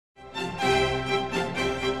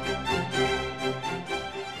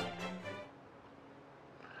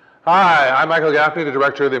Hi, I'm Michael Gaffney, the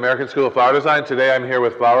director of the American School of Flower Design. Today I'm here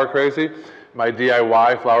with Flower Crazy, my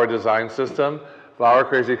DIY flower design system. Flower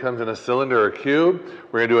Crazy comes in a cylinder or cube.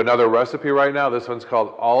 We're going to do another recipe right now. This one's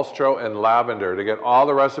called Alstro and Lavender. To get all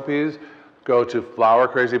the recipes, go to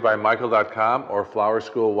flowercrazybymichael.com or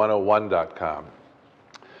flowerschool101.com.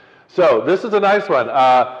 So this is a nice one.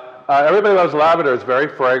 Everybody loves lavender. It's very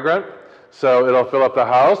fragrant, so it'll fill up the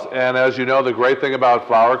house. And as you know, the great thing about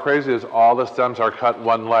Flower Crazy is all the stems are cut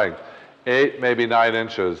one length, 8, maybe 9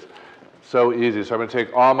 inches. So easy. So I'm going to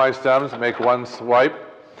take all my stems, make one swipe,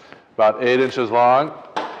 about 8 inches long,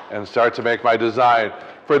 and start to make my design.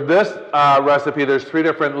 For this recipe, there's 3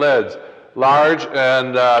 different lids: large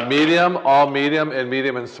and medium, all medium, and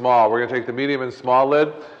medium and small. We're going to take the medium and small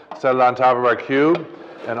lid, set it on top of our cube,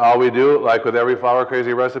 and all we do, like with every Flower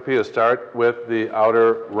Crazy recipe, is start with the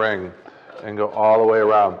outer ring and go all the way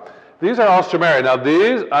around. These are all Alstro. Now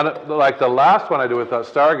these, like the last one I did with the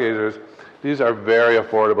stargazers, these are very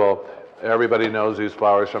affordable. Everybody knows these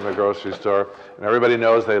flowers from the grocery store, and everybody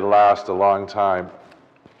knows they last a long time.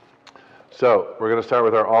 So we're going to start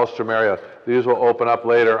with our Alstro. These will open up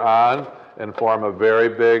later on and form a very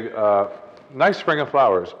big, nice spring of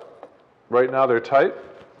flowers. Right now they're tight.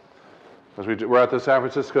 We're at the San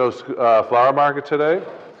Francisco Flower Market today,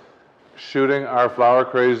 shooting our Flower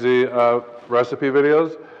Crazy recipe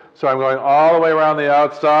videos. So I'm going all the way around the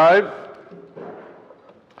outside,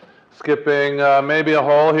 skipping maybe a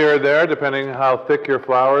hole here or there, depending how thick your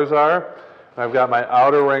flowers are. I've got my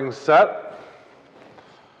outer ring set,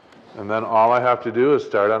 and then all I have to do is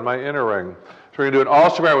start on my inner ring. So we're going to do an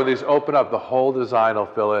Alstro where these open up. The whole design will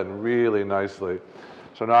fill in really nicely.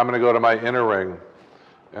 So now I'm going to go to my inner ring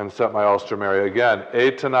and set my Alstro. Again,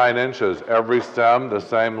 8 to 9 inches, every stem the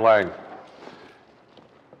same length.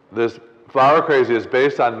 This Flower Crazy is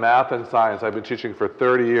based on math and science. I've been teaching for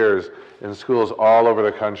 30 years in schools all over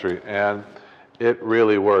the country, and it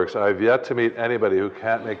really works. I've yet to meet anybody who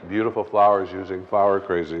can't make beautiful flowers using Flower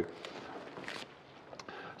Crazy.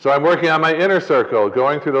 So I'm working on my inner circle,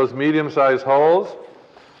 going through those medium-sized holes.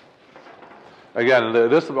 Again,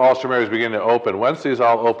 this Alstro is beginning to open. Once these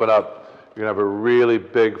all open up, you're going to have a really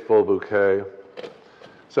big, full bouquet.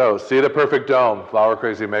 So, see the perfect dome Flower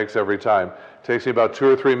Crazy makes every time. Takes me about 2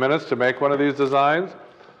 or 3 minutes to make one of these designs.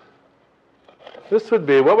 This would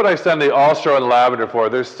be, what would I send the Alstro and Lavender for?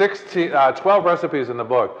 There's 12 recipes in the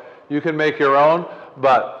book. You can make your own,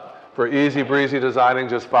 but for easy breezy designing,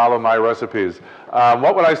 just follow my recipes.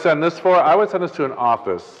 What would I send this for? I would send this to an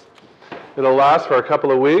office. It'll last for a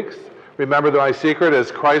couple of weeks. Remember that my secret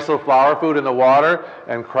is Chrysal flower food in the water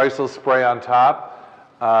and Chrysal spray on top.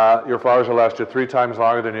 Your flowers will last you 3 times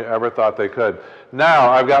longer than you ever thought they could.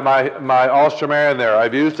 Now, I've got my Alstro in there.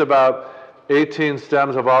 I've used about 18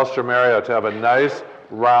 stems of Alstro to have a nice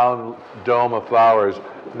round dome of flowers.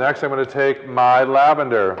 Next, I'm going to take my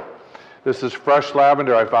lavender. This is fresh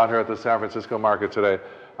lavender I found here at the San Francisco market today.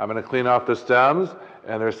 I'm going to clean off the stems,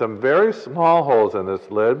 and there's some very small holes in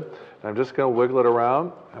this lid. I'm just going to wiggle it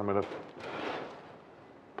around. I'm going to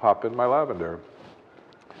pop in my lavender.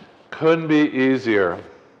 Couldn't be easier.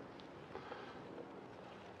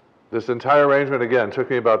 This entire arrangement, again, took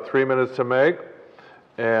me about 3 minutes to make,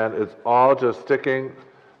 and it's all just sticking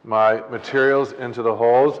my materials into the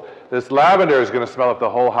holes. This lavender is going to smell up the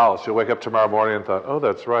whole house. You'll wake up tomorrow morning and thought, oh,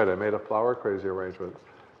 that's right, I made a Flower Crazy arrangement,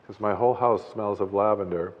 because my whole house smells of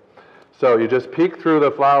lavender. So you just peek through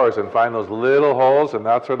the flowers and find those little holes, and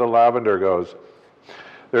that's where the lavender goes.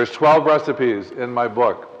 There's 12 recipes in my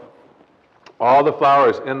book. All the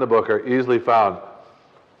flowers in the book are easily found.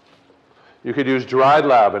 You could use dried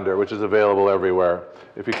lavender, which is available everywhere,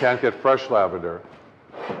 if you can't get fresh lavender.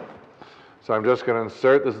 So I'm just going to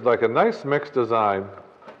insert, this is like a nice mixed design.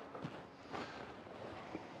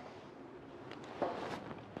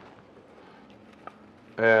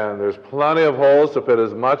 And there's plenty of holes to fit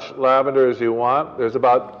as much lavender as you want. There's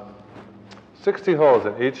about 60 holes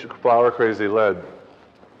in each Flower Crazy lid.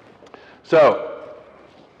 So,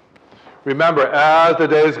 remember, as the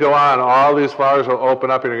days go on, all these flowers will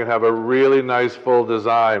open up and you're going to have a really nice full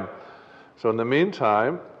design. So in the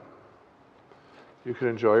meantime, you can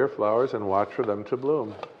enjoy your flowers and watch for them to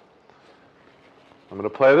bloom. I'm going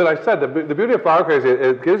to play with it. I said, the beauty of Flower Crazy,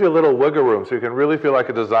 it gives you a little wiggle room so you can really feel like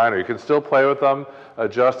a designer. You can still play with them,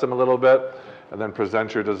 adjust them a little bit, and then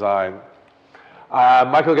present your design.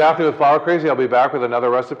 Michael Gaffney with Flower Crazy. I'll be back with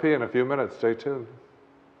another recipe in a few minutes. Stay tuned.